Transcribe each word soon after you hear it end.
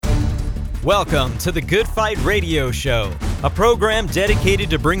Welcome to the Good Fight Radio Show, a program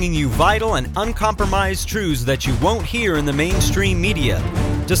dedicated to bringing you vital and uncompromised truths that you won't hear in the mainstream media,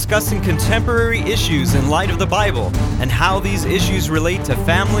 discussing contemporary issues in light of the Bible and how these issues relate to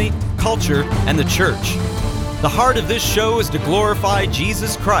family, culture, and the church. The heart of this show is to glorify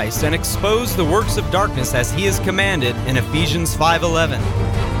Jesus Christ and expose the works of darkness as He is commanded in Ephesians 5:11.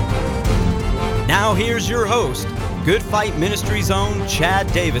 Now here's your host, Good Fight Ministries' own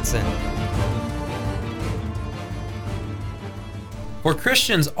Chad Davidson. For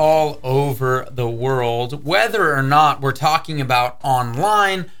Christians all over the world, whether or not we're talking about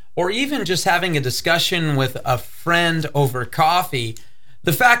online or even just having a discussion with a friend over coffee,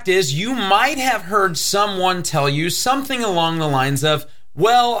 the fact is you might have heard someone tell you something along the lines of,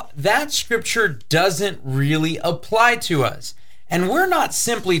 well, that scripture doesn't really apply to us. And we're not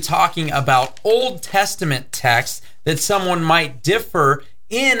simply talking about Old Testament texts that someone might differ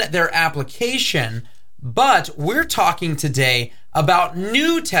in their application, but we're talking today about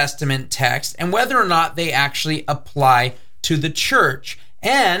New Testament texts and whether or not they actually apply to the church.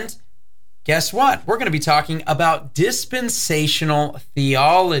 And guess what? We're going to be talking about dispensational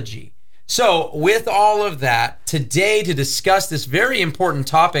theology. So with all of that, today to discuss this very important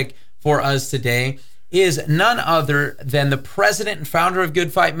topic for us today is none other than the president and founder of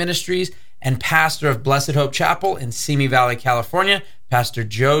Good Fight Ministries and pastor of Blessed Hope Chapel in Simi Valley, California, Pastor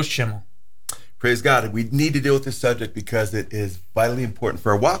Joe Schimmel. Praise God. We need to deal with this subject because it is vitally important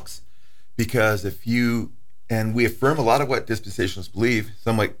for our walks. Because and we affirm a lot of what dispensationalists believe.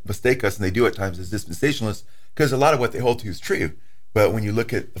 Some might mistake us, and they do at times, as dispensationalists, because a lot of what they hold to is true. But when you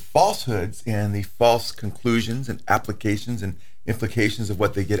look at the falsehoods and the false conclusions and applications and implications of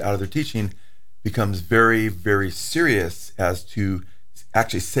what they get out of their teaching, becomes very, very serious as to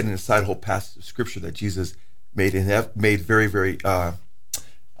actually setting aside a whole passage of Scripture that Jesus made very, very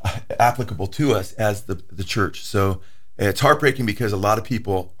applicable to us as the church. So it's heartbreaking because a lot of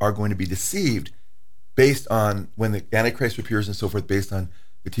people are going to be deceived based on when the Antichrist appears and so forth, based on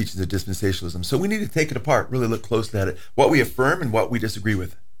the teachings of dispensationalism. So we need to take it apart, really look closely at it, what we affirm and what we disagree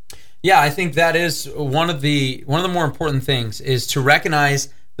with. Yeah, I think that is one of the more important things, is to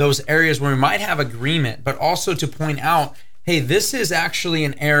recognize those areas where we might have agreement, but also to point out, hey, this is actually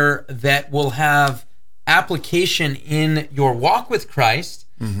an error that will have application in your walk with Christ,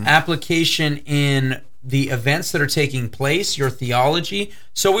 application in the events that are taking place, your theology.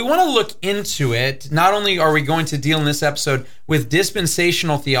 So we want to look into it. Not only are we going to deal in this episode with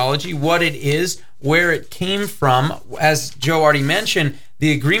dispensational theology, what it is, where it came from, as Joe already mentioned,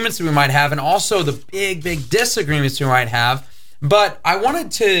 the agreements that we might have, and also the big, big disagreements we might have. But I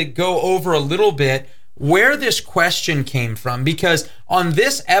wanted to go over a little bit where this question came from, because on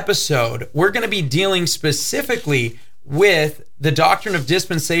this episode, we're going to be dealing specifically with the doctrine of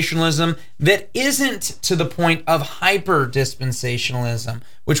dispensationalism that isn't to the point of hyper-dispensationalism,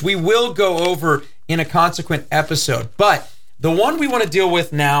 which we will go over in a consequent episode. But the one we want to deal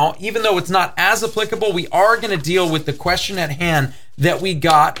with now, even though it's not as applicable, we are going to deal with the question at hand that we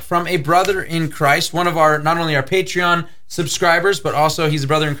got from a brother in Christ, one of our, not only our Patreon subscribers, but also he's a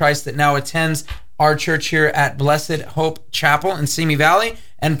brother in Christ that now attends our church here at Blessed Hope Chapel in Simi Valley.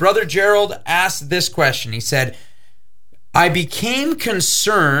 And Brother Gerald asked this question. He said, I became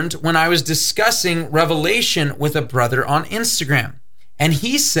concerned when I was discussing Revelation with a brother on Instagram. And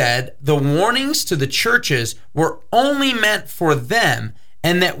he said the warnings to the churches were only meant for them,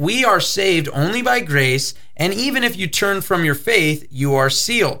 and that we are saved only by grace, and even if you turn from your faith, you are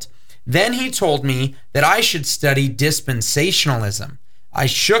sealed. Then he told me that I should study dispensationalism. I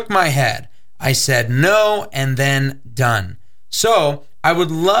shook my head. I said no, and then done. So I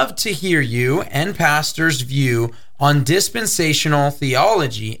would love to hear you and Pastor's view on dispensational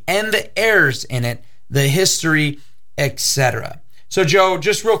theology and the errors in it, the history, etc. So Joe,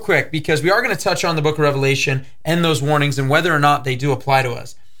 just real quick, because we are going to touch on the book of Revelation and those warnings and whether or not they do apply to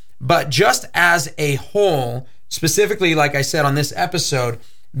us. But just as a whole, specifically, like I said on this episode,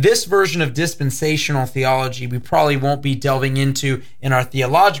 this version of dispensational theology we probably won't be delving into in our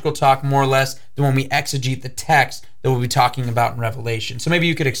theological talk, more or less than when we exegete the text that we'll be talking about in Revelation. So maybe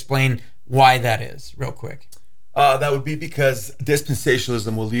you could explain why that is real quick. That would be because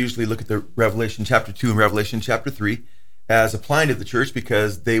dispensationalism will usually look at the Revelation chapter 2 and Revelation chapter 3 as applying to the church,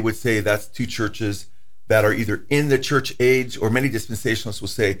 because they would say that's two churches that are either in the church age, or many dispensationalists will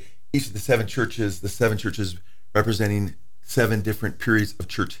say each of the seven churches representing 7 different periods of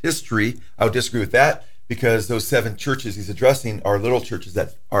church history. I would disagree with that, because those 7 churches he's addressing are little churches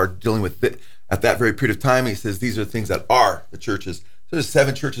that are dealing with it at that very period of time. He says these are the things that are the churches. So there's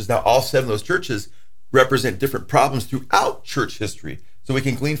 7 churches now. All 7 of those churches represent different problems throughout church history. So we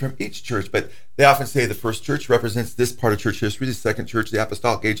can glean from each church, but they often say the first church represents this part of church history, the second church, the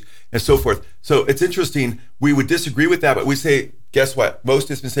apostolic age, and so forth. So it's interesting. We would disagree with that, but we say, guess what? Most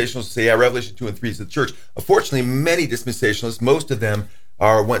dispensationalists say, yeah, Revelation 2 and 3 is the church. Unfortunately, many dispensationalists, most of them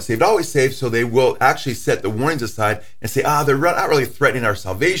are once saved, always saved, so they will actually set the warnings aside and say, they're not really threatening our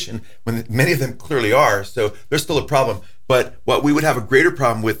salvation, when many of them clearly are, so there's still a problem. But what we would have a greater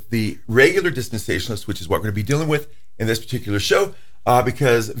problem with the regular dispensationalists, which is what we're going to be dealing with in this particular show,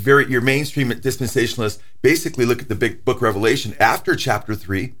 because your mainstream dispensationalists basically look at the big book Revelation after chapter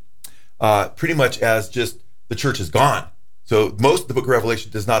 3 pretty much as just the church is gone. So most of the book of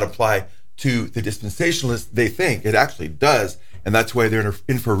Revelation does not apply to the dispensationalists. They think it actually does, and that's why they're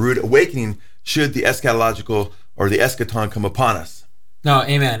in for a rude awakening should the eschatological or the eschaton come upon us. No,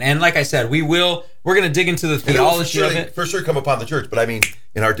 amen. And like I said, we're going to dig into the theology of it. For sure come upon the church, but I mean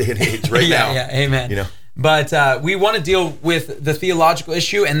in our day and age right now. Yeah, amen. But we want to deal with the theological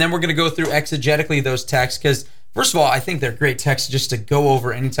issue, and then we're going to go through exegetically those texts, because first of all, I think they're great texts just to go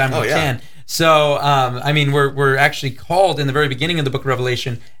over anytime we can. So, we're actually called in the very beginning of the book of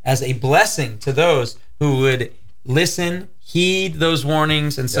Revelation as a blessing to those who would listen, heed those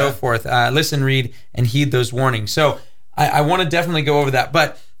warnings, and so forth. Listen, read, and heed those warnings. So I want to definitely go over that.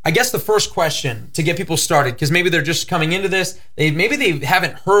 But I guess the first question to get people started, because maybe they're just coming into this, maybe they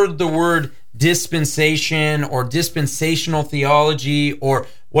haven't heard the word dispensation or dispensational theology, or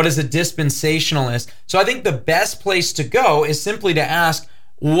what is a dispensationalist. So I think the best place to go is simply to ask,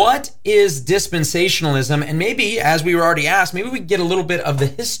 what is dispensationalism? And maybe, as we were already asked, maybe we can get a little bit of the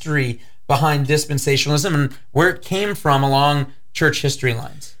history behind dispensationalism and where it came from along church history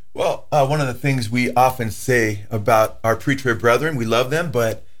lines. Well, one of the things we often say about our pre-trib brethren, we love them,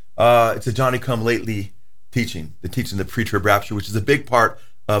 but it's a Johnny-come-lately teaching, the teaching of the pre-trib rapture, which is a big part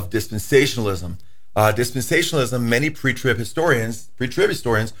of dispensationalism. Dispensationalism, many pre-trib historians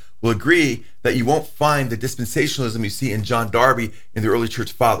will agree that you won't find the dispensationalism you see in John Darby in the early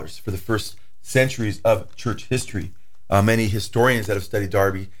church fathers for the first centuries of church history. Many historians that have studied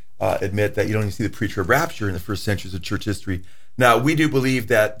Darby admit that you don't even see the pre-trib rapture in the first centuries of church history. Now, we do believe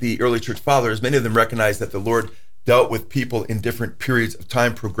that the early church fathers, many of them recognize that the Lord dealt with people in different periods of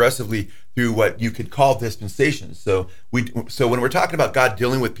time progressively through what you could call dispensations. So when we're talking about God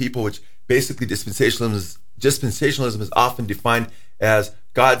dealing with people, which basically dispensationalism is often defined as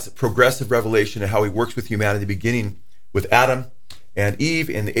God's progressive revelation of how he works with humanity, beginning with Adam and Eve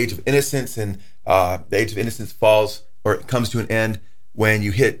in the age of innocence, and the age of innocence falls, or it comes to an end when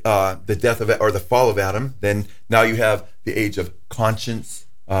you hit the death of or the fall of Adam. Then now you have the age of conscience.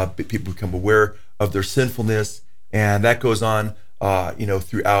 People become aware of their sinfulness, and that goes on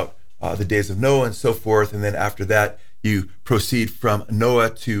throughout the days of Noah and so forth. And then after that, you proceed from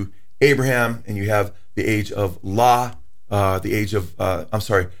Noah to Abraham, and you have the age of law, the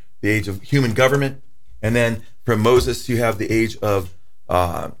age of human government. And then from Moses, you have the age of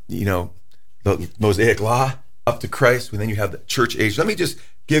the Mosaic law up to Christ, and then you have the church age. Let me just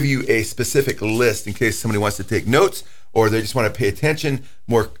give you a specific list in case somebody wants to take notes, or they just want to pay attention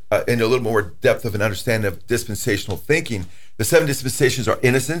more in a little more depth of an understanding of dispensational thinking. The 7 dispensations are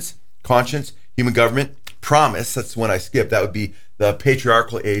innocence, conscience, human government, promise. That's the one I skipped. That would be the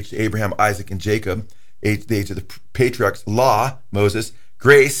patriarchal age, Abraham, Isaac, and Jacob. The age of the patriarchs, law, Moses,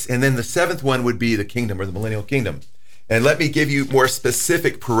 grace, and then the 7th one would be the kingdom, or the millennial kingdom. And let me give you more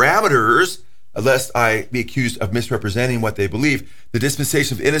specific parameters, lest I be accused of misrepresenting what they believe. The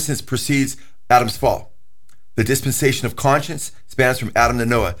dispensation of innocence precedes Adam's fall. The dispensation of conscience spans from Adam to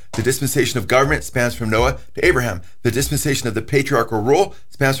Noah. The dispensation of government spans from Noah to Abraham. The dispensation of the patriarchal rule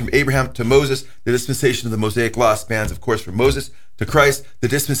spans from Abraham to Moses. The dispensation of the Mosaic law spans, of course, from Moses to Christ. The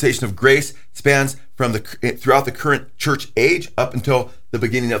dispensation of grace spans from throughout the current church age up until the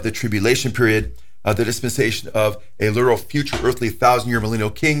beginning of the tribulation period. The dispensation of a literal future earthly 1,000-year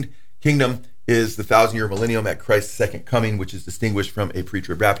millennial kingdom is the 1,000-year millennium at Christ's second coming, which is distinguished from a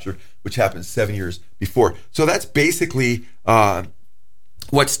pre-trib rapture, which happens 7 years before. So that's basically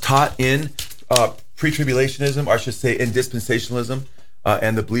what's taught in pre-tribulationism, or I should say in dispensationalism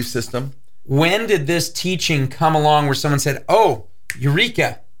and the belief system. When did this teaching come along where someone said, oh,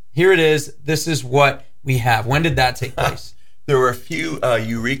 eureka, here it is, this is what we have? When did that take place? There were a few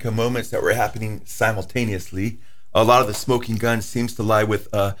eureka moments that were happening simultaneously. A lot of the smoking gun seems to lie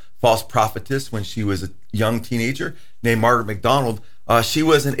with a false prophetess when she was a young teenager named Margaret MacDonald. She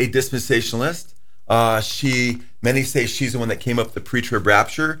wasn't a dispensationalist. Many say she's the one that came up with the pre-trib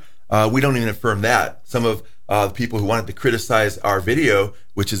rapture. We don't even affirm that. Some of the people who wanted to criticize our video,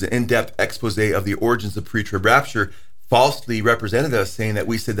 which is an in-depth expose of the origins of pre-trib rapture, falsely represented us, saying that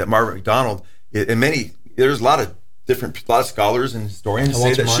we said that Margaret MacDonald, and there's a lot of a lot of scholars and historians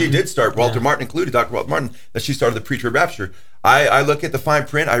say that she did start, Walter Martin included, Dr. Walter Martin, that she started the pre-trib rapture. I look at the fine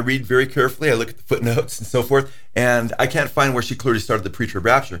print, I read very carefully, I look at the footnotes and so forth, and I can't find where she clearly started the pre-trib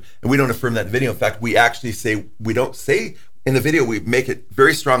rapture. And we don't affirm that in the video. In fact, we actually say, we don't say in the video, we make it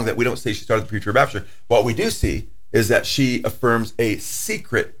very strong that we don't say she started the pre-trib rapture. What we do see is that she affirms a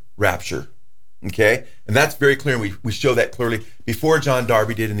secret rapture. Okay, and that's very clear, and we show that clearly before John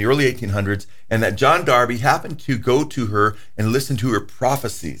Darby did in the early 1800s, and that John Darby happened to go to her and listen to her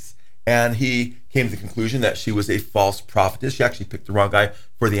prophecies, and he came to the conclusion that she was a false prophetess. She actually picked the wrong guy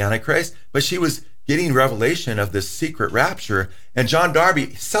for the Antichrist, but she was getting revelation of this secret rapture, and John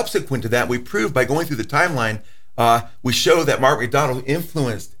Darby, subsequent to that, we proved by going through the timeline, we show that Mark McDonald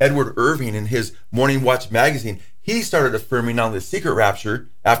influenced Edward Irving in his Morning Watch magazine. He started affirming not only the secret rapture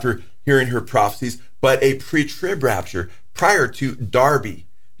after hearing her prophecies, but a pre-trib rapture prior to Darby.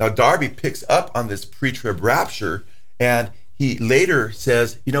 Now, Darby picks up on this pre-trib rapture, and he later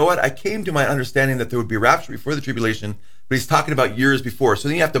says, you know what, I came to my understanding that there would be a rapture before the tribulation, but he's talking about years before, so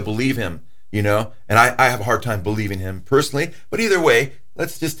then you have to believe him, you know, and I have a hard time believing him personally, but either way,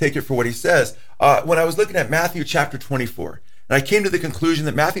 let's just take it for what he says. When I was looking at Matthew chapter 24, and I came to the conclusion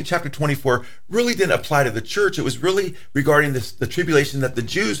that Matthew chapter 24 really didn't apply to the church. It was really regarding the tribulation that the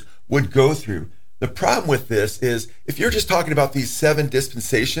Jews would go through. The problem with this is if you're just talking about these 7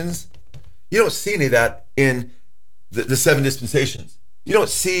 dispensations, you don't see any of that in the 7 dispensations. You don't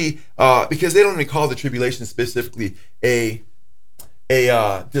see, because they don't even call the tribulation specifically a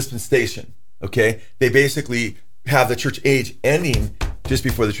dispensation, okay? They basically have the church age ending just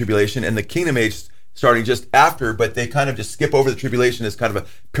before the tribulation and the kingdom age starting just after, but they kind of just skip over the tribulation as kind of a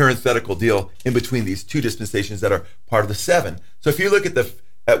parenthetical deal in between these 2 dispensations that are part of the 7. So if you look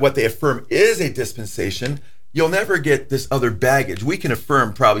at what they affirm is a dispensation, you'll never get this other baggage. We can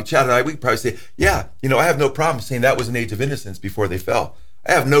affirm probably, Chad and I, we can probably say, yeah, you know, I have no problem saying that was an age of innocence before they fell.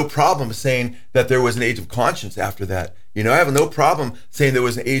 I have no problem saying that there was an age of conscience after that. You know, I have no problem saying there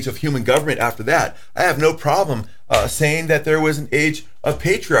was an age of human government after that. I have no problem saying that there was an age of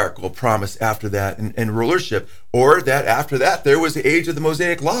patriarchal promise after that and rulership, or that after that there was the age of the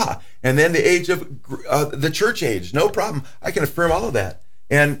Mosaic Law, and then the age of the church age. No problem. I can affirm all of that.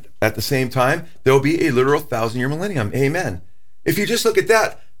 And at the same time, there'll be a literal 1,000-year millennium. Amen. If you just look at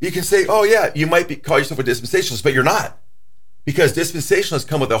that, you can say, oh yeah, you might call yourself a dispensationalist, but you're not. Because dispensationalists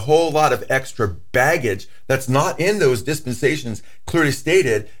come with a whole lot of extra baggage that's not in those dispensations clearly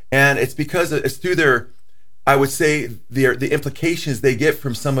stated, and it's because it's through their, I would say, the implications they get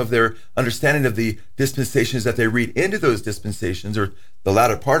from some of their understanding of the dispensations that they read into those dispensations, or the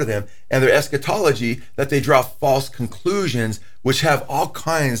latter part of them, and their eschatology, that they draw false conclusions, which have all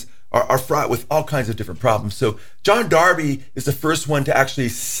kinds, are fraught with all kinds of different problems. So John Darby is the first one to actually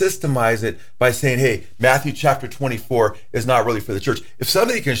systemize it by saying, hey, Matthew chapter 24 is not really for the church. If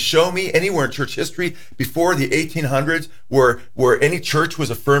somebody can show me anywhere in church history before the 1800s where any church was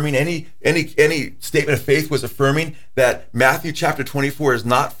affirming, any statement of faith was affirming that Matthew chapter 24 is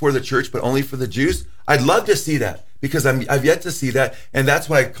not for the church but only for the Jews, I'd love to see that, because I've yet to see that, and that's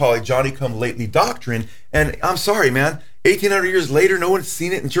what I call a Johnny-come-lately doctrine. And I'm sorry, man, 1,800 years later, no one's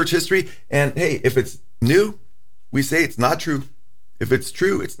seen it in church history. And hey, if it's new, we say it's not true. If it's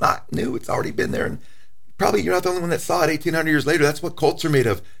true, it's not new. It's already been there. And probably you're not the only one that saw it 1,800 years later. That's what cults are made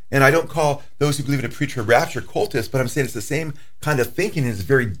of. And I don't call those who believe in a pre-trib rapture cultists, but I'm saying it's the same kind of thinking, and it's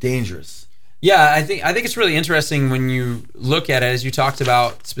very dangerous. Yeah, I think it's really interesting when you look at it, as you talked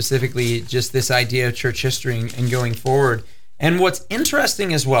about specifically, just this idea of church history and going forward. And what's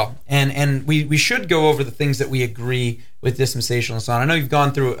interesting as well, and we should go over the things that we agree with dispensationalists on. I know you've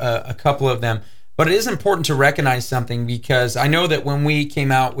gone through a couple of them, but it is important to recognize something, because I know that when we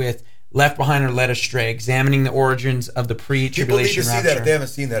came out with Left Behind or Led Astray, examining the origins of the pre-tribulation rapture. People need to see that if they haven't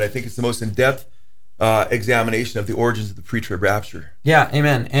seen that. I think it's the most in-depth examination of the origins of the pre-trib rapture. Yeah,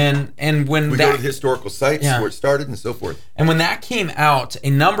 amen. And when we go to the historical sites where it started and so forth. And when that came out, a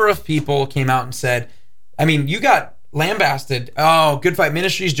number of people came out and said, I mean, you got lambasted. Oh, Good Fight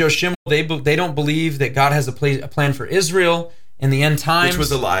Ministries, Joe Schimmel, they don't believe that God has a plan for Israel in the end times. Which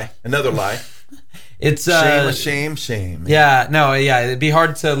was a lie. Another lie. It's shame. Yeah, no, yeah. It'd be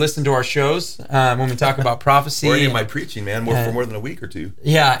hard to listen to our shows when we talk about prophecy. Or any of my preaching, man, for more than a week or two.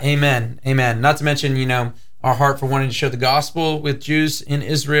 Yeah, amen. Not to mention, our heart for wanting to share the gospel with Jews in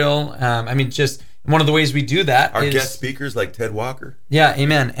Israel. Just one of the ways we do that is guest speakers like Ted Walker. Yeah,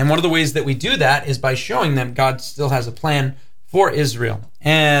 amen. And one of the ways that we do that is by showing them God still has a plan for Israel.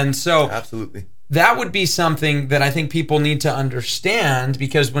 And so absolutely, that would be something that I think people need to understand,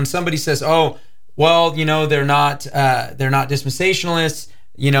 because when somebody says, "Oh, well, they're not dispensationalists,"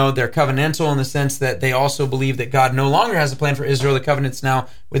 they're covenantal in the sense that they also believe that God no longer has a plan for Israel. The covenant's now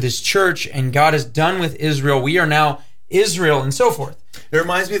with his church, and God is done with Israel. We are now Israel, and so forth. It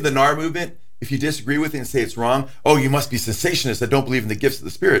reminds me of the NAR movement. If you disagree with it and say it's wrong, oh, you must be cessationists that don't believe in the gifts of the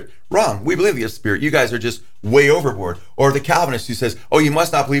Spirit. Wrong. We believe in the gifts of the Spirit. You guys are just way overboard. Or the Calvinist who says, oh, you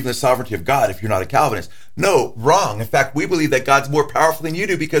must not believe in the sovereignty of God if you're not a Calvinist. No, wrong. In fact, we believe that God's more powerful than you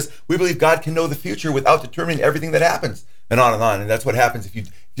do because we believe God can know the future without determining everything that happens. And on and on. And that's what happens if you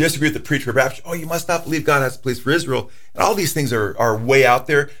disagree with the pre-trib rapture. Oh, you must not believe God has a place for Israel. And all these things are way out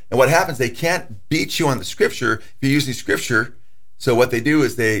there. And what happens, they can't beat you on the scripture if you're using scripture. So what they do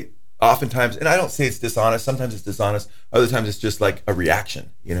is they oftentimes, and I don't say it's dishonest, sometimes it's dishonest, other times it's just like a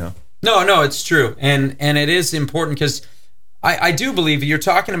reaction, No, it's true. And it is important because I do believe you're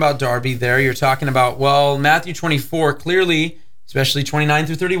talking about Darby there. You're talking about, Matthew 24 clearly, especially 29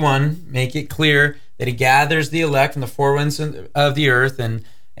 through 31, make it clear that he gathers the elect from the four winds of the earth and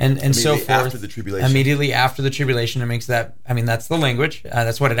so forth. After the tribulation. Immediately after the tribulation. It makes that, that's the language.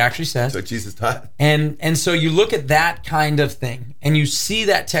 That's what it actually says. That's what Jesus taught. And so you look at that kind of thing and you see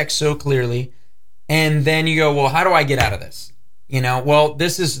that text so clearly, and then you go, well, how do I get out of this?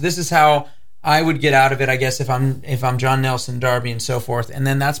 This is how I would get out of it, I guess, if I'm John Nelson Darby and so forth. And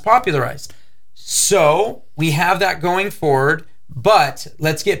then that's popularized. So we have that going forward, but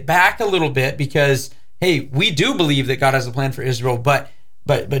let's get back a little bit because, hey, we do believe that God has a plan for Israel, but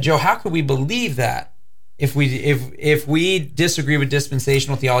Joe, how could we believe that if we disagree with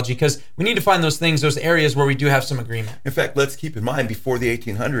dispensational theology? Because we need to find those areas where we do have some agreement. In fact, let's keep in mind, before the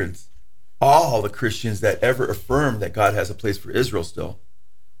 1800s, all the Christians that ever affirmed that God has a place for Israel still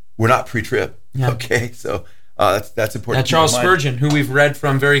were not pre-trib. Yeah. Okay, so that's important. Now, Charles Spurgeon, who we've read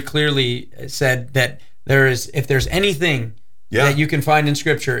from very clearly, said that if there's anything that you can find in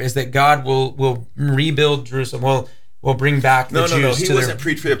Scripture, is that God will rebuild Jerusalem. We'll bring back the Jews. No. He wasn't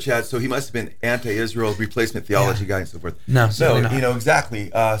pre-trib, Chad, so he must have been anti-Israel, replacement theology guy and so forth. No, not.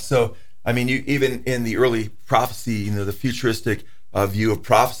 Exactly. You even in the early prophecy, the futuristic view of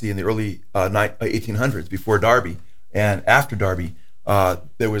prophecy in the early 1800s, before Darby and after Darby,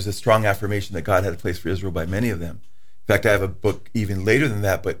 there was a strong affirmation that God had a place for Israel by many of them. In fact, I have a book even later than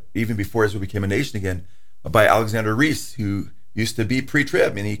that, but even before Israel became a nation again, by Alexander Rees, who used to be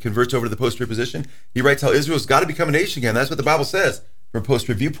pre-trib, and he converts over to the post-trib position. He writes how Israel's got to become a nation again. That's what the Bible says from a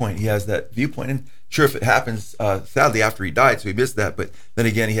post-trib viewpoint. He has that viewpoint, and sure, if it happens, sadly, after he died, so he missed that, but then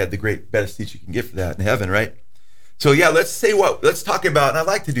again, he had the great best speech you can get for that in heaven, right? So yeah, let's talk about, and I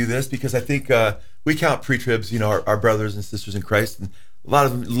like to do this because I think we count pre-tribs, our brothers and sisters in Christ, and a lot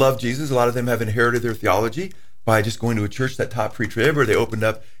of them love Jesus. A lot of them have inherited their theology by just going to a church that taught pre-trib, or they opened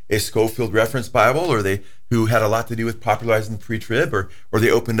up a Schofield reference Bible, or who had a lot to do with popularizing the pre-trib, or they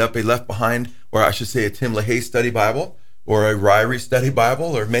opened up a Left Behind, or I should say a Tim LaHaye study Bible, or a Ryrie study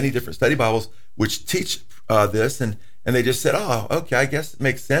Bible, or many different study Bibles which teach this, and they just said, oh, okay, I guess it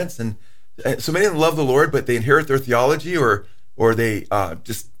makes sense. And so many of them love the Lord, but they inherit their theology, or they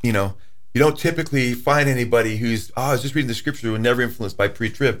you don't typically find anybody who's, I was just reading the scripture and never influenced by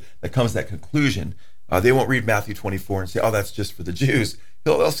pre-trib that comes to that conclusion. They won't read Matthew 24 and say, oh, that's just for the Jews.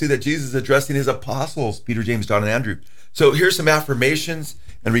 They'll see that Jesus is addressing his apostles, Peter, James, John, and Andrew. So here's some affirmations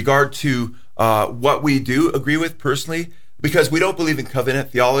in regard to what we do agree with personally, because we don't believe in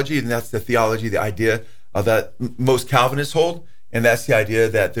covenant theology, and that's the theology, the idea that most Calvinists hold, and that's the idea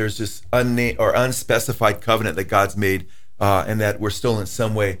that there's this unspecified covenant that God's made, and that we're still in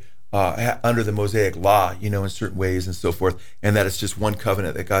some way under the Mosaic law, in certain ways and so forth, and that it's just one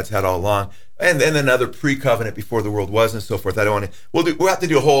covenant that God's had all along, and then another pre-covenant before the world was and so forth. I don't want to. We'll have to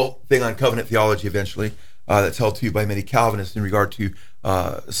do a whole thing on covenant theology eventually. That's held to by many Calvinists in regard to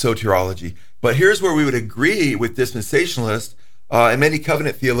soteriology. But here's where we would agree with dispensationalists, and many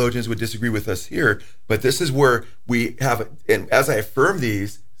covenant theologians would disagree with us here. But this is where we have, and as I affirm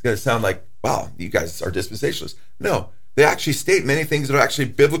these, it's going to sound like, wow, you guys are dispensationalists. No. They actually state many things that are actually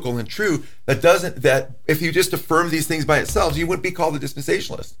biblical and true. That if you just affirm these things by itself, you wouldn't be called a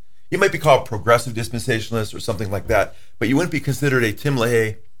dispensationalist. You might be called a progressive dispensationalist or something like that, but you wouldn't be considered a Tim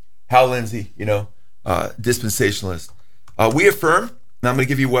LaHaye, Hal Lindsey, dispensationalist. We affirm, and I'm going to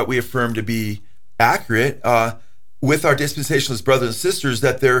give you what we affirm to be accurate with our dispensationalist brothers and sisters,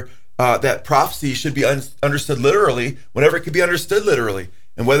 that that prophecy should be understood literally whenever it can be understood literally,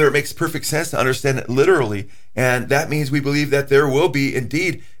 and whether it makes perfect sense to understand it literally. And that means we believe that there will be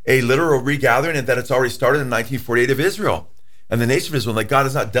indeed a literal regathering, and that it's already started in 1948 of Israel and the nation of Israel, and that God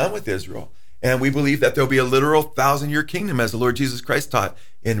is not done with Israel. And we believe that there'll be a literal 1,000-year kingdom, as the Lord Jesus Christ taught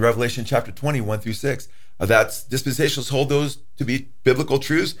in Revelation chapter 20, 1 through 6. That's dispensationalists hold those to be biblical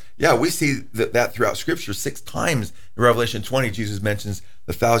truths. Yeah, we see that throughout Scripture. 6 times in Revelation 20, Jesus mentions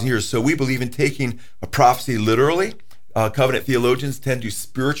the 1,000 years. So we believe in taking a prophecy literally. Covenant theologians tend to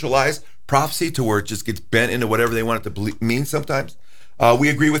spiritualize prophecy to where it just gets bent into whatever they want it to mean sometimes. We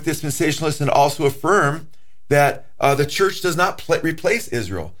agree with dispensationalists and also affirm that the church does not replace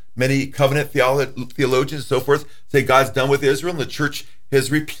Israel. Many covenant theologians and so forth say God's done with Israel and the church has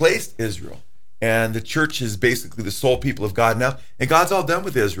replaced Israel. And the church is basically the sole people of God now. And God's all done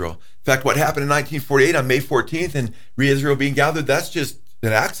with Israel. In fact, what happened in 1948 on May 14th and Israel being gathered, that's just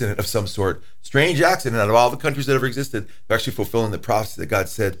an accident of some sort. Strange accident. Out of all the countries that ever existed, they're actually fulfilling the prophecy that God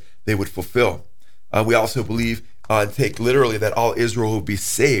said they would fulfill. We also believe and take literally that all Israel will be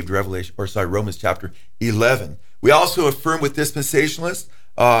saved, Romans chapter 11. We also affirm with dispensationalists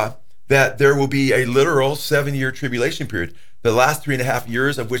that there will be a literal 7-year tribulation period, the last 3.5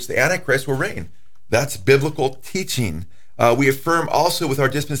 years of which the Antichrist will reign. That's biblical teaching. We affirm also with our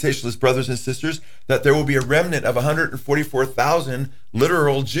dispensationalist brothers and sisters that there will be a remnant of 144,000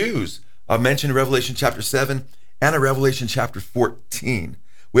 literal Jews mentioned in Revelation chapter 7 and in Revelation chapter 14.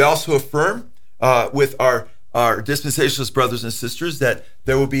 We also affirm with our dispensationalist brothers and sisters that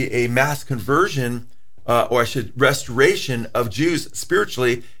there will be a mass conversion, restoration of Jews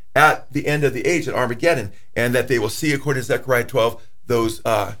spiritually at the end of the age at Armageddon, and that they will see, according to Zechariah 12, those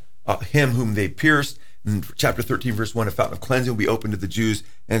him whom they pierced. In chapter 13, verse 1, a fountain of cleansing will be opened to the Jews,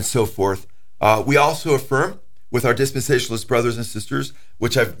 and so forth. We also affirm with our dispensationalist brothers and sisters,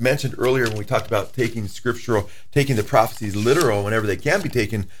 which I've mentioned earlier when we talked about taking the prophecies literal whenever they can be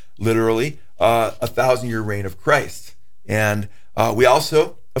taken literally, 1,000-year reign of Christ. And we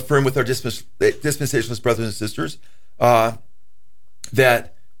also affirm with our dispensationalist brothers and sisters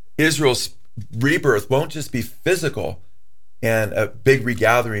that Israel's rebirth won't just be physical and a big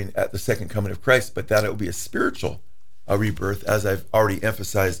regathering at the second coming of Christ, but that it will be a spiritual rebirth, as I've already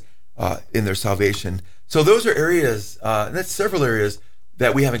emphasized in their salvation. So those are areas, and that's several areas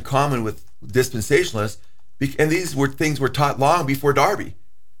that we have in common with dispensationalists, and these were things were taught long before Darby.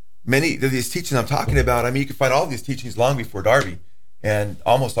 Many of these teachings I'm talking about, I mean, you can find all of these teachings long before Darby, and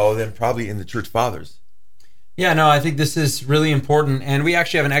almost all of them probably in the church fathers. Yeah, no, I think this is really important, and we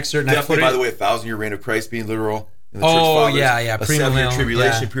actually have an excerpt. Definitely, by the way, a 1,000-year reign of Christ being literal in the church fathers. Yeah. A 7-year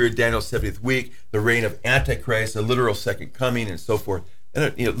tribulation period, Daniel's 70th week, the reign of Antichrist, a literal second coming, and so forth.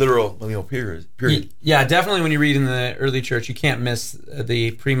 And literal millennial period. Yeah, definitely. When you read in the early church, you can't miss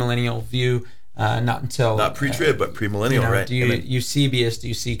the premillennial view. Not pre-trib, but premillennial, right? Do you Eusebius? Do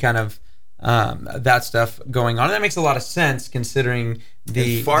you see kind of that stuff going on? And that makes a lot of sense considering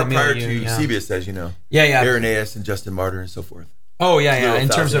the far prior to Eusebius, as you know. Yeah. Irenaeus and Justin Martyr and so forth. Oh yeah. In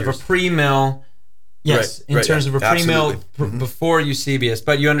terms of a pre-mill, yes. Right, in terms of a pre-mill before Eusebius,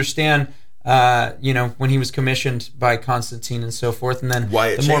 but you understand. When he was commissioned by Constantine and so forth, and then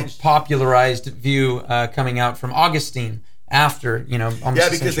the more popularized view coming out from Augustine after,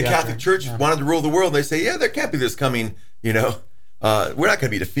 almost because the Catholic Church wanted to rule the world. They say, there can't be this coming, we're not going to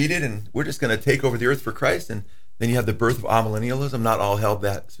be defeated, and we're just going to take over the earth for Christ. And then you have the birth of amillennialism. Not all held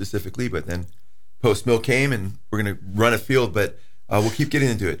that specifically, but then post-mill came, and we're going to run afield, but we'll keep getting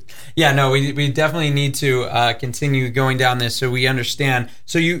into it. Yeah, no, we definitely need to continue going down this so we understand.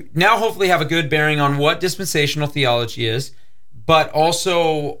 So you now hopefully have a good bearing on what dispensational theology is, but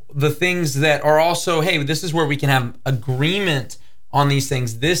also the things that are also, hey, this is where we can have agreement on these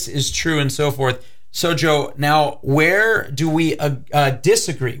things. This is true and so forth. So Joe, now where do we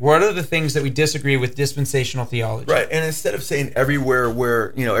disagree? What are the things that we disagree with dispensational theology? Right, and instead of saying everywhere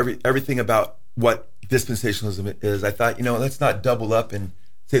where, everything about what dispensationalism is, I thought, let's not double up and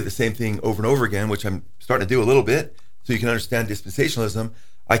say the same thing over and over again, which I'm starting to do a little bit, so you can understand dispensationalism.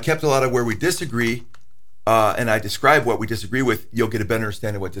 I kept a lot of where we disagree, and I describe what we disagree with. You'll get a better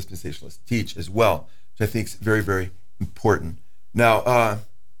understanding of what dispensationalists teach as well, which I think is very, very important. Now,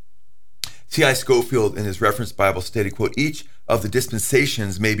 C.I. Scofield in his reference Bible stated, quote, "Each of the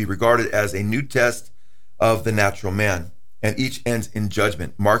dispensations may be regarded as a new test of the natural man, and each ends in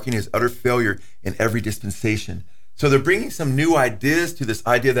judgment, marking his utter failure in every dispensation." So they're bringing some new ideas to this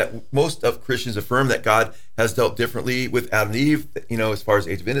idea that most of Christians affirm, that God has dealt differently with Adam and Eve, as far as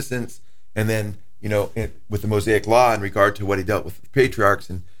age of innocence, and then, with the Mosaic law in regard to what he dealt with patriarchs,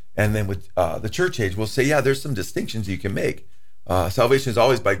 and then with the church age. We'll say, there's some distinctions you can make. Salvation is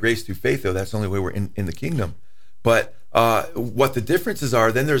always by grace through faith, though. That's the only way we're in the kingdom. But what the differences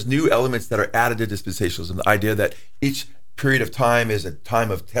are, then there's new elements that are added to dispensationalism. The idea that each period of time is a time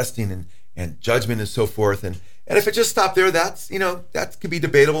of testing and judgment and so forth. And if it just stopped there, that's, that could be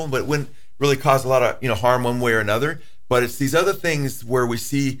debatable, but it wouldn't really cause a lot of, harm one way or another. But it's these other things where we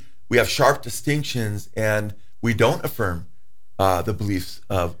see we have sharp distinctions, and we don't affirm the beliefs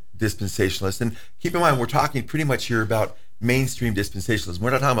of dispensationalists. And keep in mind, we're talking pretty much here about mainstream dispensationalism.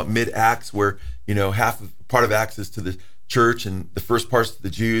 We're not talking about mid-Acts, where part of Acts is to the church and the first part's to the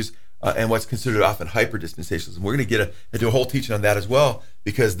Jews, and what's considered often hyper-dispensationalism. We're going to get into a whole teaching on that as well,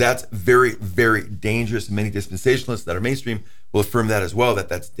 because that's very, very dangerous. Many dispensationalists that are mainstream will affirm that as well, that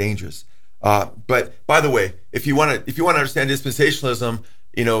that's dangerous. But by the way, if you want to understand dispensationalism,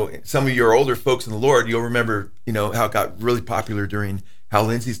 some of your older folks in the Lord, you'll remember, how it got really popular during Hal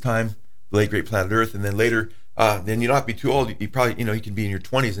Lindsey's time, the late great Planet Earth, and then later. Then you don't have to be too old. You probably, you can be in your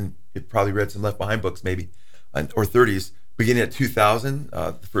 20s and you've probably read some Left Behind books, maybe, or 30s. Beginning at 2000,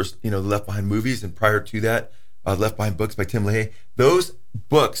 the first, the Left Behind movies, and prior to that, Left Behind books by Tim LaHaye. Those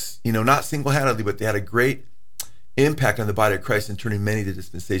books, not single-handedly, but they had a great impact on the body of Christ in turning many to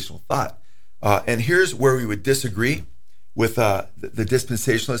dispensational thought. And here's where we would disagree with the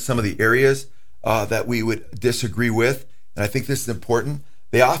dispensationalists, some of the areas that we would disagree with. And I think this is important.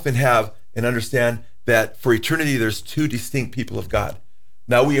 They often have and understand that for eternity, there's two distinct people of God.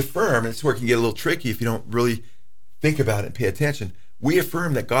 Now, we affirm, and it's where it can get a little tricky if you don't really think about it and pay attention. We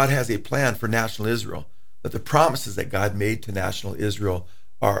affirm that God has a plan for national Israel, that the promises that God made to national Israel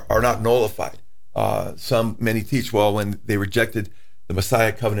are not nullified. Many teach, well, when they rejected the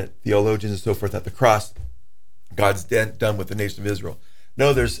Messiah covenant, theologians and so forth at the cross, God's done with the nation of Israel.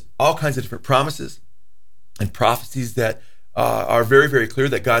 No, there's all kinds of different promises and prophecies that are very, very clear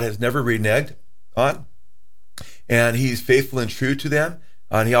that God has never reneged on, and he's faithful and true to them,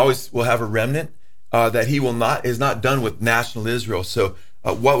 and he always will have a remnant that he is not done with national Israel. So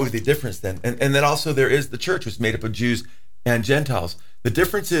what would be the difference then? And then also there is the church, which is made up of Jews and Gentiles. The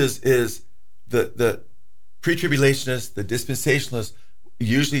difference is the pre-tribulationists, the dispensationalists,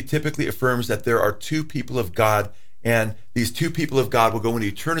 typically affirms that there are two people of God, and these two people of God will go into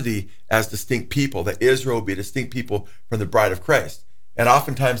eternity as distinct people, that Israel will be a distinct people from the bride of Christ. And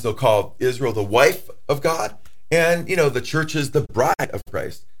oftentimes they'll call Israel the wife of God, and the church is the bride of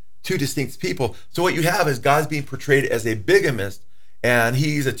Christ. Two distinct people. So what you have is God's being portrayed as a bigamist, and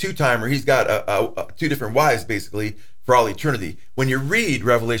he's a two-timer. He's got two different wives, basically, for all eternity. When you read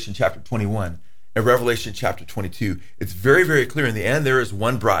Revelation chapter 21 and Revelation chapter 22, it's very, very clear. In the end, there is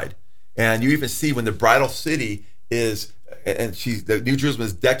one bride. And you even see when the bridal city is, and the New Jerusalem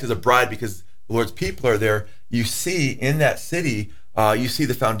is decked as a bride because the Lord's people are there. You see in that city, you see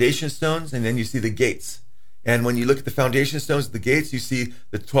the foundation stones, and then you see the gates. And when you look at the foundation stones of the gates, you see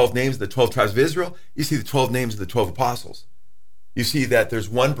the 12 names of the 12 tribes of Israel. You see the 12 names of the 12 apostles. You see that there's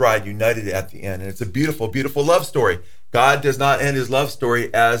one bride united at the end. And it's a beautiful, beautiful love story. God does not end his love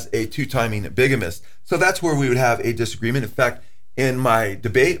story as a two-timing bigamist. So that's where we would have a disagreement. In fact, in my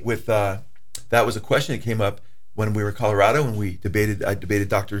debate with, that was a question that came up when we were in Colorado, and I debated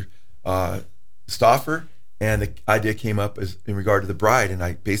Dr. Stauffer, and the idea came up as in regard to the bride. And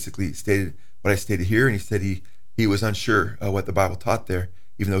I basically stated what I stated here, and he said he was unsure what the Bible taught there,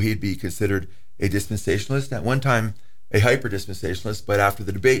 even though he'd be considered a dispensationalist. At one time, a hyper-dispensationalist, but after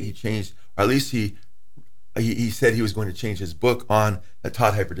the debate, he changed, or at least he said he was going to change his book on that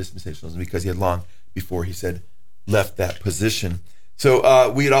taught hyper-dispensationalism, because he had long before, he said, left that position.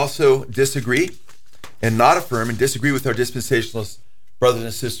 So we'd also disagree and not affirm and disagree with our dispensationalist brothers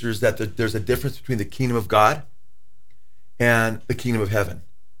and sisters that there's a difference between the kingdom of God and the kingdom of heaven.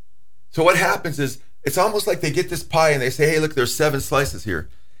 So what happens is, it's almost like they get this pie and they say, hey, look, there's 7 slices here.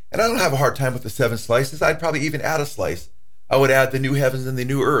 And I don't have a hard time with the 7 slices. I'd probably even add a slice. I would add the new heavens and the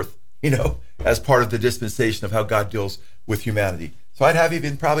new earth, as part of the dispensation of how God deals with humanity. So I'd have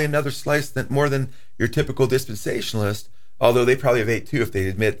even probably another slice more than your typical dispensationalist, although they probably have 8 too if they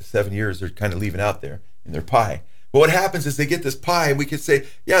admit the 7 years they're kind of leaving out there in their pie. But what happens is they get this pie, and we could say,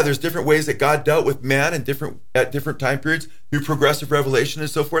 yeah, there's different ways that God dealt with man at different time periods through progressive revelation and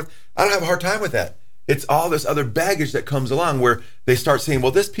so forth. I don't have a hard time with that. It's all this other baggage that comes along where they start saying,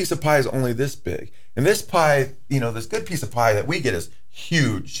 well, this piece of pie is only this big. And this pie, this good piece of pie that we get is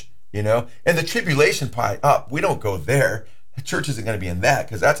huge, and the tribulation pie, we don't go there. The church isn't going to be in that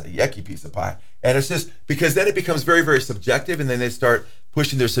because that's a yucky piece of pie. And it's just because then it becomes very, very subjective, and then they start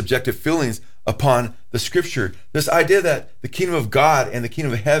pushing their subjective feelings upon the scripture. This idea that the kingdom of God and the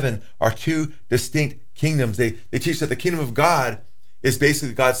kingdom of heaven are two distinct kingdoms. They teach that the kingdom of God is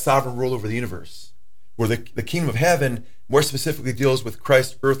basically God's sovereign rule over the universe, where the kingdom of heaven more specifically deals with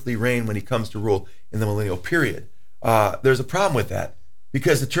Christ's earthly reign when he comes to rule in the millennial period. There's a problem with that,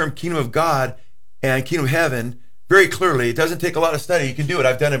 because the term kingdom of God and kingdom of heaven, very clearly, it doesn't take a lot of study. You can do it.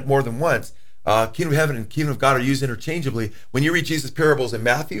 I've done it more than once. Kingdom of heaven and kingdom of God are used interchangeably. When you read Jesus' parables in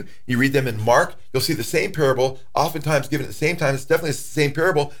Matthew, you read them in Mark, you'll see the same parable, oftentimes given at the same time. It's definitely the same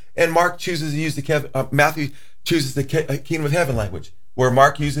parable. And Mark chooses to use Matthew chooses the kingdom of heaven language, where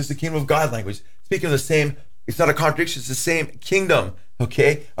Mark uses the kingdom of God language. Speaking of the same, it's not a contradiction, it's the same kingdom,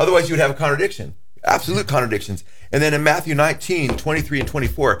 okay? Otherwise, you would have a contradiction, absolute contradictions. And then in Matthew 19, 23 and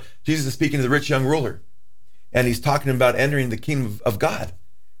 24, Jesus is speaking to the rich young ruler, and he's talking about entering the kingdom of God.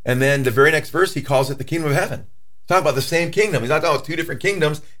 And then the very next verse, he calls it the kingdom of heaven. He's talking about the same kingdom. He's not talking about two different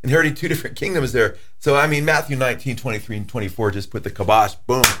kingdoms, inheriting two different kingdoms there. So, I mean, Matthew 19, 23 and 24 just put the kibosh,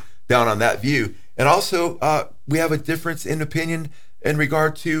 boom, down on that view. And also, we have a difference in opinion in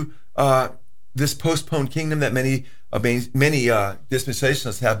regard to this postponed kingdom that many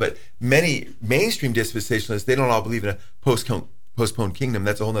dispensationalists have, but many mainstream dispensationalists, they don't all believe in a postponed kingdom.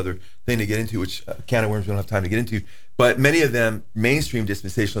 That's a whole other thing to get into, which can of worms we don't have time to get into. But many of them, mainstream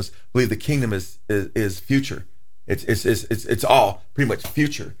dispensationalists, believe the kingdom is future. It's all pretty much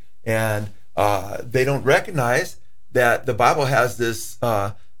future, and they don't recognize that the Bible has this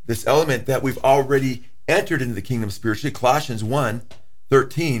element that we've already entered into the kingdom spiritually. Colossians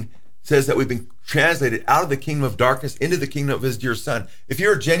 1:13 says that we've been translated out of the kingdom of darkness into the kingdom of his dear son. If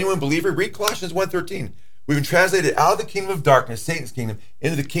you're a genuine believer, read Colossians 1:13. We've been translated out of the kingdom of darkness, Satan's kingdom,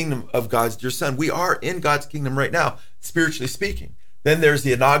 into the kingdom of God's dear son. We are in God's kingdom right now, spiritually speaking. Then there's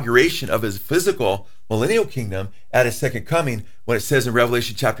the inauguration of his physical millennial kingdom at his second coming, when it says in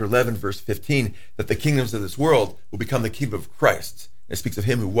Revelation chapter 11, verse 15, that the kingdoms of this world will become the kingdom of Christ. It speaks of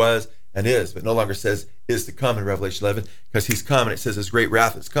him who was and is, but no longer says is to come in Revelation 11, because he's come, and it says his great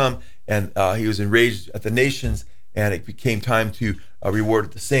wrath has come, and he was enraged at the nations, and it became time to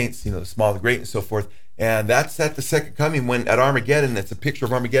reward the saints, the small, the great, and so forth. And that's at the second coming, when at Armageddon, it's a picture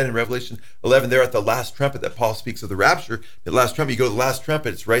of Armageddon in Revelation 11, there at the last trumpet that Paul speaks of the rapture. The last trumpet, you go to the last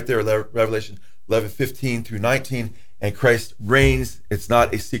trumpet, it's right there, Revelation 11:15 through 19, and Christ reigns. It's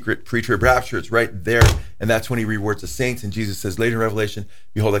not a secret pre-trib rapture, it's right there, and that's when he rewards the saints. And Jesus says later in Revelation,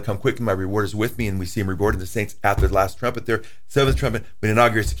 behold, I come quickly, my reward is with me, and we see him rewarding the saints at the last trumpet there, seventh trumpet, when he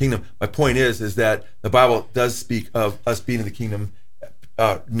inaugurates the kingdom. My point is that the Bible does speak of us being in the kingdom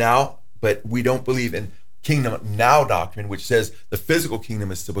now, but we don't believe in kingdom now doctrine, which says the physical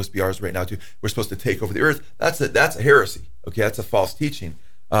kingdom is supposed to be ours right now too. We're supposed to take over the earth. That's a heresy. Okay, that's a false teaching.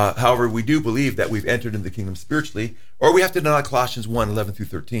 However, we do believe that we've entered into the kingdom spiritually, or we have to deny Colossians 1:11 through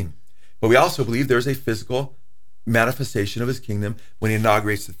 13. But we also believe there's a physical manifestation of his kingdom when he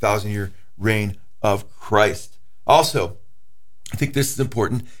inaugurates the 1,000-year reign of Christ. Also, I think this is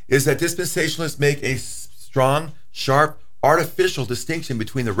important, is that dispensationalists make a strong, sharp, artificial distinction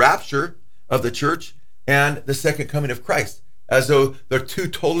between the rapture of the church and the second coming of Christ, as though they're two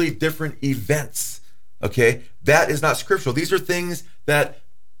totally different events. Okay, that is not scriptural. These are things that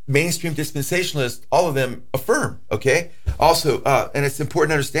mainstream dispensationalists, all of them, affirm. Okay, also, and it's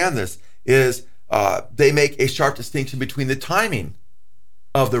important to understand this, is they make a sharp distinction between the timing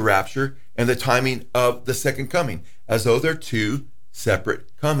of the rapture and the timing of the second coming, as though they're two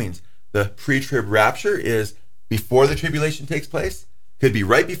separate comings. The pre-trib rapture is before the tribulation takes place. Could be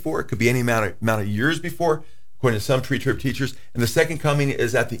right before, it could be any amount of years before, according to some pre-trib teachers. And the second coming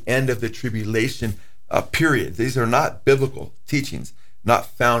is at the end of the tribulation period. These are not biblical teachings, not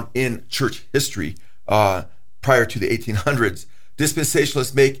found in church history prior to the 1800s.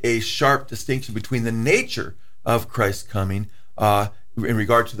 Dispensationalists make a sharp distinction between the nature of Christ's coming in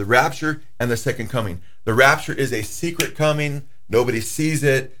regard to the rapture and the second coming. The rapture is a secret coming. Nobody sees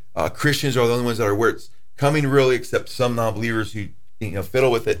it. Christians are the only ones that are aware it's coming, really, except some non-believers who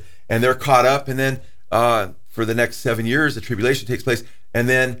fiddle with it, and they're caught up. And then for the next 7 years, the tribulation takes place. And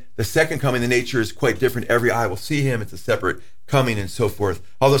then the second coming, the nature is quite different. Every eye will see him. It's a separate coming and so forth.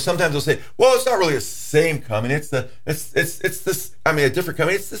 Although sometimes they'll say, well, it's not really the same coming. It's a different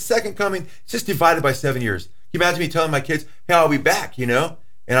coming. It's the second coming. It's just divided by 7 years. Can you imagine me telling my kids, hey, I'll be back, and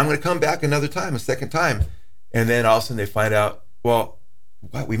I'm going to come back another time, a second time. And then all of a sudden they find out, well,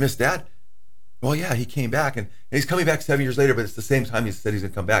 what, we missed Dad? Well, yeah, he came back, and he's coming back 7 years later, but it's the same time he said he's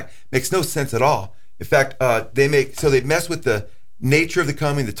going to come back. Makes no sense at all. In fact, they mess with the nature of the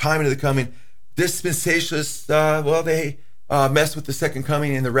coming, the timing of the coming. Dispensationalists, they mess with the second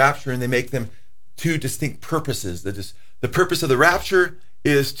coming and the rapture, and they make them two distinct purposes. The purpose of the rapture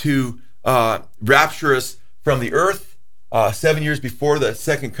is to rapture us from the earth 7 years before the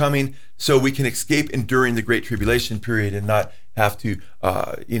second coming, so we can escape enduring the great tribulation period and not have to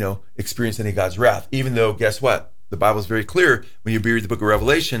experience any of God's wrath. Even though, guess what? The Bible is very clear when you read the book of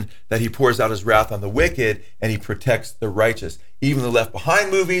Revelation that he pours out his wrath on the wicked and he protects the righteous. Even the Left Behind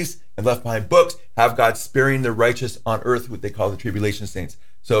movies and Left Behind books have God sparing the righteous on earth, what they call the tribulation saints.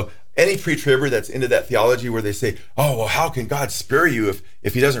 So any pre-tribber that's into that theology where they say, oh, well, how can God spare you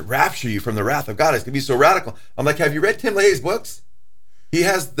if he doesn't rapture you from the wrath of God? It's going to be so radical. I'm like, have you read Tim LaHaye's books? He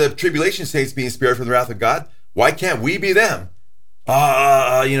has the tribulation saints being spared from the wrath of God. Why can't we be them?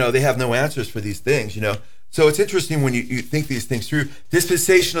 They have no answers for these things, So it's interesting when you think these things through.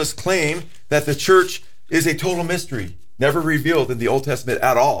 Dispensationalists claim that the church is a total mystery, never revealed in the Old Testament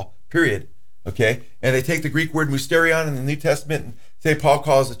at all, period. Okay? And they take the Greek word mysterion in the New Testament and say Paul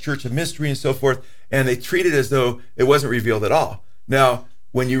calls the church a mystery and so forth, and they treat it as though it wasn't revealed at all. Now,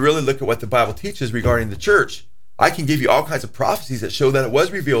 when you really look at what the Bible teaches regarding the church, I can give you all kinds of prophecies that show that it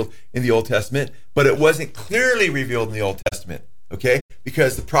was revealed in the Old Testament, but it wasn't clearly revealed in the Old Testament, okay?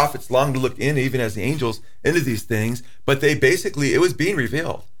 Because the prophets longed to look in, even as the angels, into these things, but it was being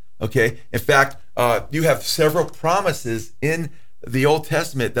revealed, okay? In fact, you have several promises in the Old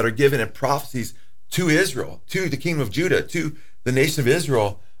Testament that are given in prophecies to Israel, to the kingdom of Judah, to the nation of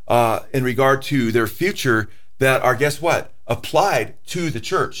Israel, in regard to their future that are, guess what? Applied to the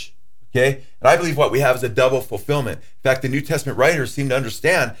church. Okay, and I believe what we have is a double fulfillment. In fact, the New Testament writers seem to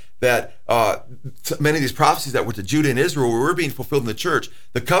understand that many of these prophecies that were to Judah and Israel were being fulfilled in the church.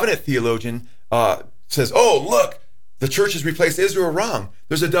 The covenant theologian says, oh, look, the church has replaced Israel. Wrong.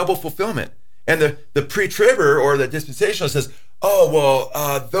 There's a double fulfillment. And the pre-tribber or the dispensationalist says, oh,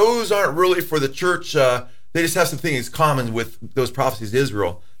 well, those aren't really for the church. They just have some things common with those prophecies to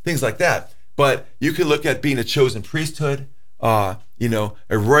Israel, things like that. But you can look at being a chosen priesthood, a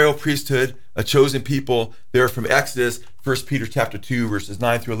royal priesthood, a chosen people. They're from Exodus, 1 Peter chapter 2, verses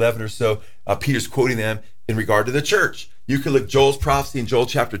 9 through 11 or so. Peter's quoting them in regard to the church. You could look Joel's prophecy in Joel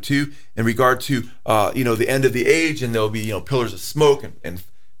chapter 2 in regard to, the end of the age, and there'll be, pillars of smoke, and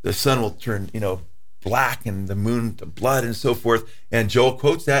the sun will turn, black, and the moon to blood, and so forth. And Joel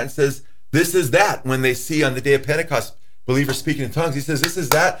quotes that and says, this is that when they see on the day of Pentecost believers speaking in tongues. He says, this is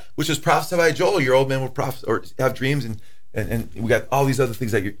that which was prophesied by Joel. Your old men will prophesy or have dreams, and we got all these other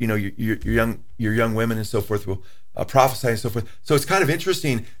things that your young women and so forth will prophesy and so forth. So it's kind of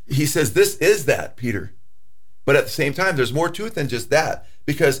interesting. He says this is that, Peter, but at the same time, there's more to it than just that,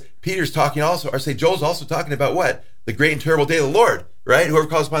 because Peter's talking also, or say Joel's also talking about what? The great and terrible day of the Lord, right? Whoever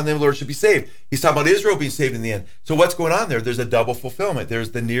calls upon the name of the Lord should be saved. He's talking about Israel being saved in the end. So what's going on there? There's a double fulfillment.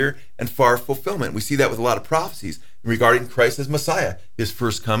 There's the near and far fulfillment. We see that with a lot of prophecies regarding Christ as Messiah, his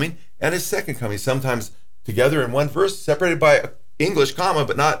first coming and his second coming, sometimes together in one verse, separated by English comma,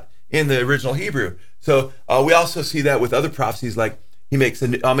 but not in the original Hebrew. So we also see that with other prophecies, like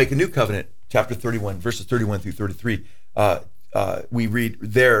I'll make a new covenant, chapter 31, verses 31 through 33. We read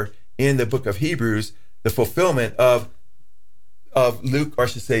there in the book of Hebrews the fulfillment of Luke, or I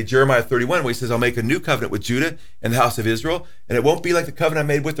should say Jeremiah 31, where he says, I'll make a new covenant with Judah and the house of Israel, and it won't be like the covenant I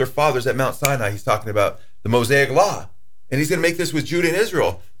made with their fathers at Mount Sinai. He's talking about the Mosaic law. And he's going to make this with Judah and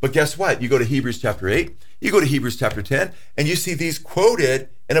Israel. But guess what? You go to Hebrews chapter 8, you go to Hebrews chapter 10, and you see these quoted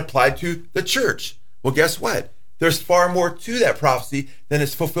and applied to the church. Well, guess what? There's far more to that prophecy than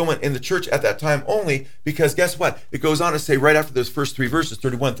its fulfillment in the church at that time only, because guess what? It goes on to say right after those first three verses,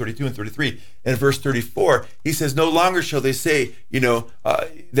 31, 32, and 33, and verse 34, he says, no longer shall they say,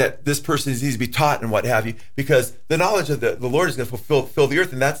 that this person needs to be taught and what have you, because the knowledge of the Lord is going to fill the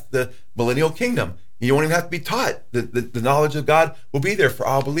earth, and that's the millennial kingdom. You won't even have to be taught. The knowledge of God will be there for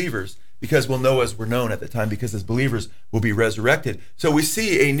all believers, because we'll know as we're known at the time, because as believers will be resurrected. So we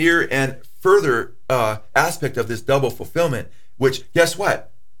see a near and further aspect of this double fulfillment, which, guess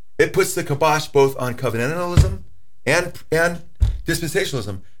what? It puts the kibosh both on covenantalism and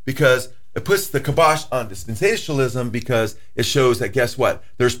dispensationalism, because it puts the kibosh on dispensationalism because it shows that, guess what?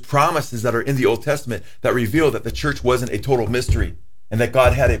 There's promises that are in the Old Testament that reveal that the church wasn't a total mystery and that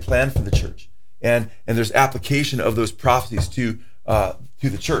God had a plan for the church. And there's application of those prophecies to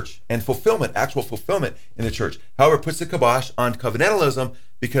the church and fulfillment, actual fulfillment in the church. However, it puts the kibosh on covenantalism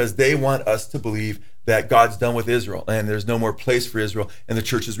because they want us to believe that God's done with Israel and there's no more place for Israel and the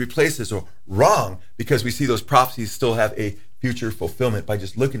church has replaced Israel. Wrong, because we see those prophecies still have a future fulfillment by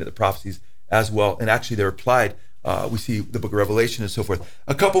just looking at the prophecies as well. And actually they're applied. We see the book of Revelation and so forth.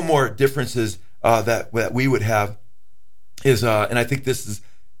 A couple more differences that we would have is, and I think this is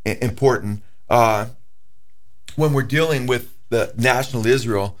important, when we're dealing with the national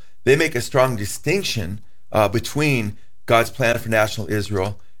Israel, they make a strong distinction between God's plan for national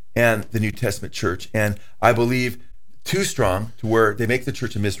Israel and the New Testament church. And I believe too strong to where they make the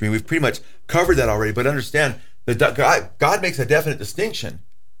church a mystery. We've pretty much covered that already, but understand that God makes a definite distinction,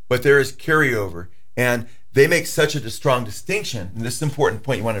 but there is carryover. And they make such a strong distinction, and this is an important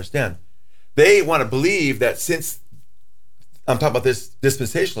point you want to understand. They want to believe that, since I'm talking about this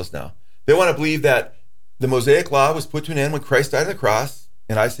dispensationalist now, they want to believe that the Mosaic law was put to an end when Christ died on the cross,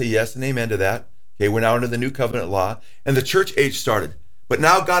 and I say yes and amen to that. Okay, we're now under the new covenant law, and the church age started. But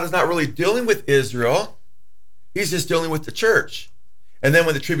now God is not really dealing with Israel. He's just dealing with the church. And then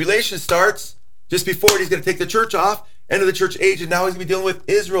when the tribulation starts, just before it, he's going to take the church off, end of the church age, and now he's going to be dealing with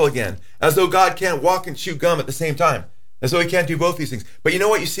Israel again. As though God can't walk and chew gum at the same time. As though he can't do both these things. But you know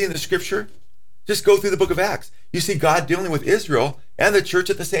what you see in the scripture? Just go through the book of Acts. You see God dealing with Israel and the church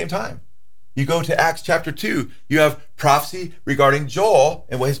at the same time. You go to Acts chapter 2. You have prophecy regarding Joel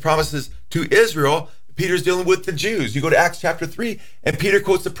and what his promises to Israel. Peter's dealing with the Jews. You go to Acts chapter 3, and Peter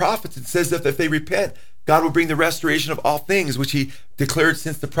quotes the prophets and says that if they repent, God will bring the restoration of all things, which he declared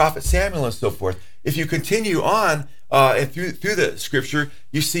since the prophet Samuel and so forth. If you continue on and through the scripture,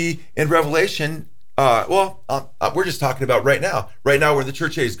 you see in Revelation, we're just talking about right now. Right now, we're in the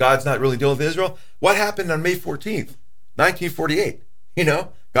church age. God's not really dealing with Israel. What happened on May 14th, 1948?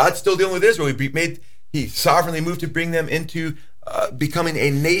 God's still dealing with Israel. He sovereignly moved to bring them into becoming a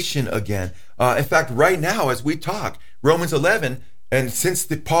nation again. In fact, right now, as we talk, Romans 11, and since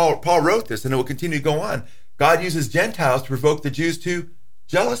Paul wrote this, and it will continue to go on, God uses Gentiles to provoke the Jews to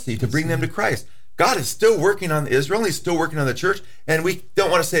jealousy, to bring them to Christ. God is still working on Israel. He's still working on the church. And we don't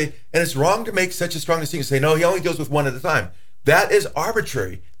want to say, and it's wrong to make such a strong distinction, say, no, he only deals with one at a time. That is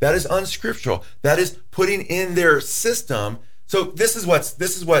arbitrary. That is unscriptural. That is putting in their system. So this is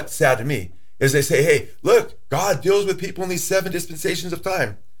what's sad to me, is they say, hey, look, God deals with people in these 7 dispensations of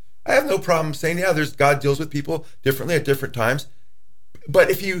time. I have no problem saying, yeah, God deals with people differently at different times.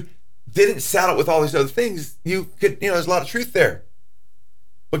 But if you didn't saddle it with all these other things, you could, there's a lot of truth there.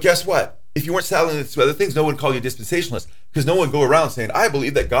 But guess what? If you weren't saddling with other things, no one would call you a dispensationalist, because no one would go around saying, I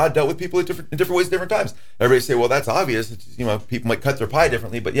believe that God dealt with people in different ways at different times. Everybody say, well, that's obvious. People might cut their pie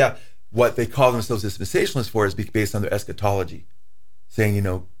differently, but yeah, what they call themselves dispensationalists for is based on their eschatology, saying,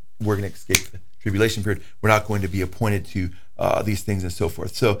 we're going to escape the tribulation period. We're not going to be appointed to these things and so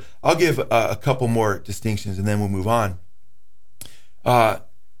forth. So I'll give a couple more distinctions and then we'll move on. A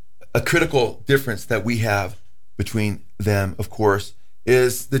critical difference that we have between them, of course,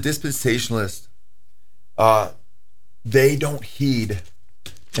 is the dispensationalists. They don't heed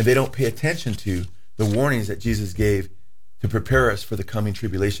and they don't pay attention to the warnings that Jesus gave to prepare us for the coming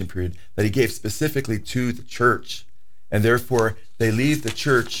tribulation period, that he gave specifically to the church. And therefore, they leave the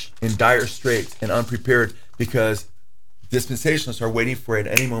church in dire straits and unprepared, because dispensationalists are waiting for at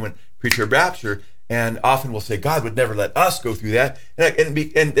any moment pre-trib rapture, and often will say, God would never let us go through that. And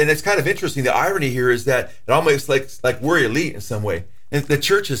it's kind of interesting. The irony here is that it almost like we're elite in some way. And the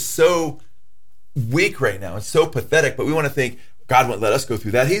church is so weak right now. It's so pathetic, but we want to think God won't let us go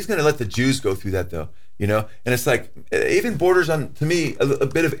through that. He's going to let the Jews go through that, though. And it's like, it even borders on, to me, a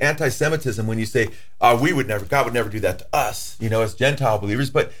bit of anti-Semitism when you say, God would never do that to us, as Gentile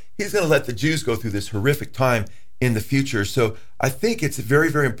believers, but he's going to let the Jews go through this horrific time in the future. So I think it's very,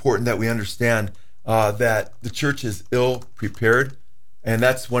 very important that we understand that the church is ill prepared. And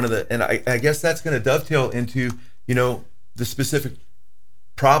that's and I guess that's going to dovetail into, the specific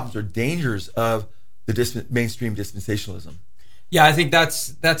problems or dangers of the mainstream dispensationalism. Yeah, I think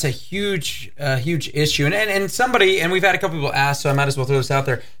that's a huge issue, and somebody, and we've had a couple people ask, so I might as well throw this out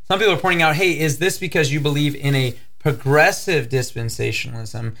there. Some people are pointing out, hey, is this because you believe in a progressive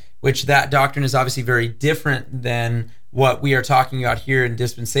dispensationalism, which that doctrine is obviously very different than what we are talking about here in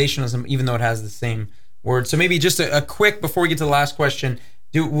dispensationalism, even though it has the same word. So maybe just a quick, before we get to the last question,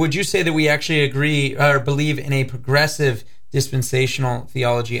 would you say that we actually agree or believe in a progressive dispensational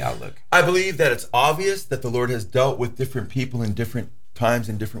theology outlook? I believe that it's obvious that the Lord has dealt with different people in different times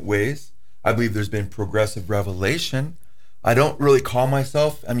in different ways. I believe there's been progressive revelation. I don't really call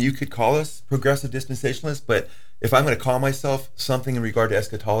myself, you could call us progressive dispensationalists, but if I'm going to call myself something in regard to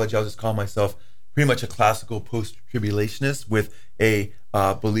eschatology, I'll just call myself pretty much a classical post-tribulationist with a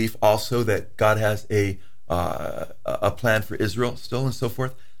belief also that God has a plan for Israel still and so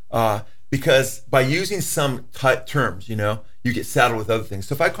forth. Because by using some terms, you get saddled with other things.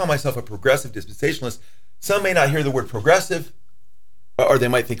 So if I call myself a progressive dispensationalist, some may not hear the word progressive, or they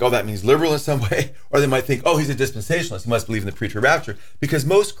might think, oh, that means liberal in some way, or they might think, oh, he's a dispensationalist, he must believe in the pre-trib rapture, because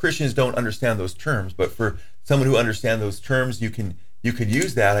most Christians don't understand those terms. But for someone who understands those terms, you could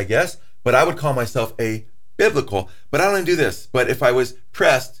use that, I guess. But I would call myself a biblical. But I don't do this. But if I was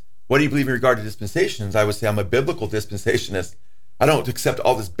pressed, what do you believe in regard to dispensations? I would say I'm a biblical dispensationalist. I don't accept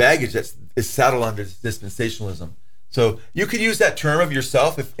all this baggage that is saddled under dispensationalism. So you could use that term of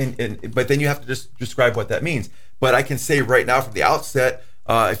yourself, but then you have to just describe what that means. But I can say right now from the outset,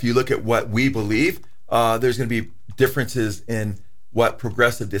 if you look at what we believe, there's going to be differences in what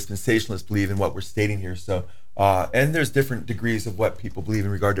progressive dispensationalists believe and what we're stating here. So, and there's different degrees of what people believe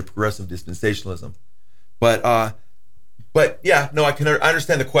in regard to progressive dispensationalism. But But yeah, no, I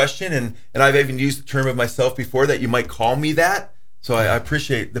understand the question, and I've even used the term of myself before that you might call me that. So I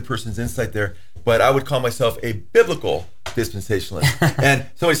appreciate the person's insight there. But I would call myself a biblical dispensationalist. And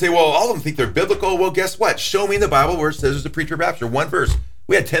somebody say, well, all of them think they're biblical. Well, guess what? Show me in the Bible where it says there's a pre-trib rapture. One verse.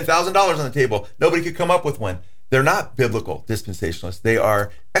 We had $10,000 on the table. Nobody could come up with one. They're not biblical dispensationalists. They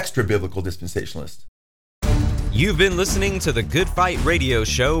are extra biblical dispensationalists. You've been listening to the Good Fight Radio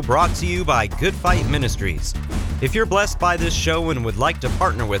Show, brought to you by Good Fight Ministries. If you're blessed by this show and would like to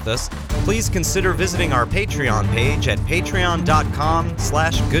partner with us, please consider visiting our Patreon page at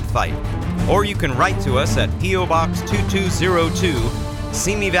patreon.com/goodfight. Or you can write to us at P.O. Box 2202,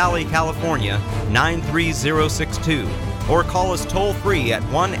 Simi Valley, California, 93062. Or call us toll-free at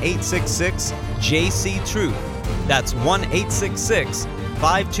 1-866-JC-TRUTH. That's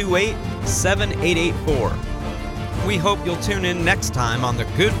 1-866-528-7884. We hope you'll tune in next time on the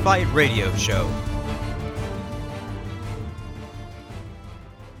Good Fight Radio Show.